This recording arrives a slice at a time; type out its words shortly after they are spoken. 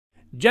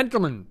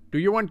Gentlemen, do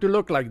you want to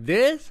look like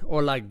this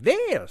or like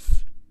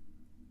this?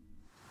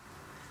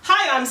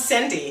 Hi, I'm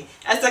Cindy.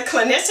 As a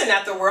clinician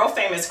at the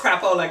world-famous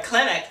Crapola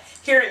Clinic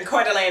here in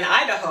Coeur d'Alene,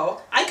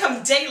 Idaho, I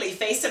come daily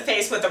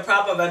face-to-face with the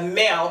problem of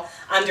male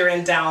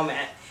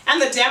underendowment and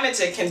the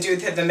damage it can do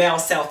to the male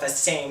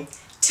self-esteem.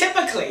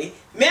 Typically,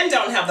 men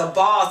don't have the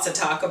balls to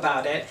talk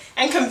about it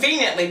and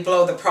conveniently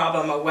blow the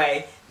problem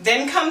away.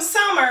 Then comes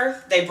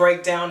summer, they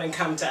break down and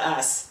come to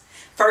us.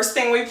 First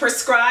thing we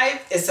prescribe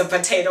is the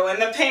potato in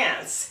the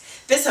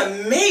pants. This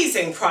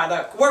amazing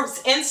product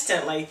works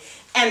instantly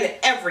and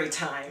every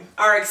time.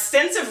 Our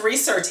extensive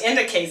research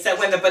indicates that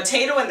when the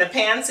potato in the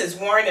pants is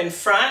worn in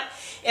front,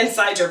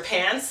 inside your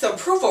pants, the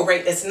approval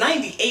rate is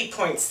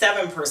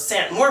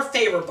 98.7%, more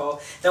favorable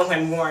than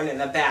when worn in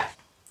the back.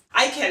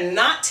 I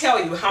cannot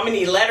tell you how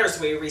many letters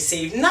we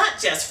receive, not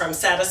just from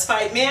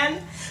satisfied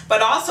men,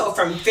 but also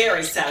from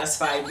very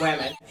satisfied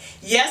women.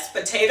 Yes,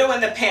 potato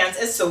in the pants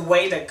is the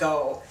way to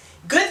go.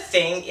 Good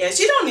thing is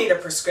you don't need a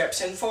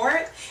prescription for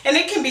it, and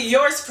it can be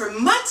yours for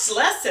much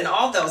less than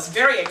all those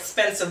very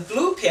expensive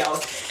blue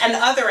pills and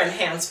other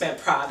enhancement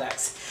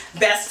products.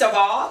 Best of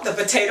all, the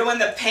potato in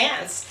the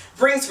pants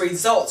brings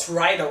results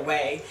right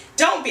away.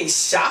 Don't be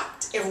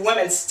shocked if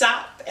women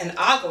stop and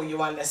ogle you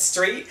on the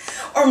street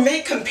or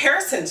make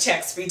comparison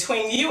checks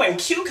between you and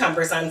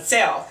cucumbers on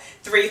sale,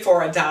 3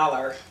 for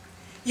 $1.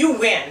 You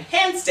win,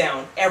 hands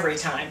down, every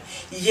time.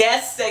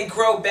 Yes, they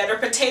grow better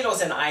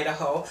potatoes in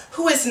Idaho.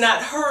 Who has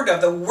not heard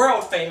of the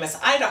world-famous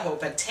Idaho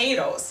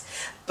potatoes?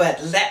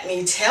 But let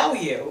me tell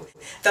you,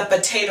 the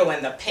potato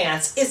in the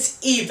pants is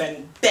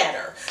even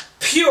better.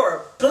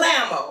 Pure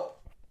blammo!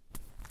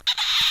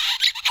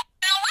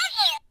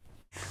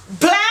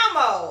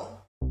 Blammo!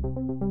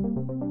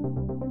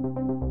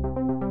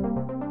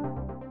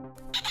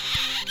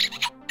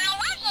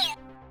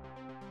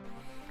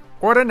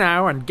 Order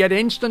now and get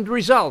instant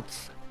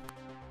results.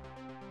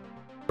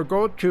 Or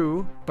go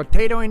to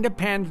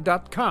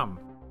potatointhepants.com.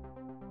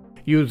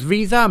 Use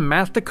Visa,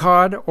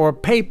 MasterCard, or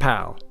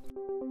PayPal.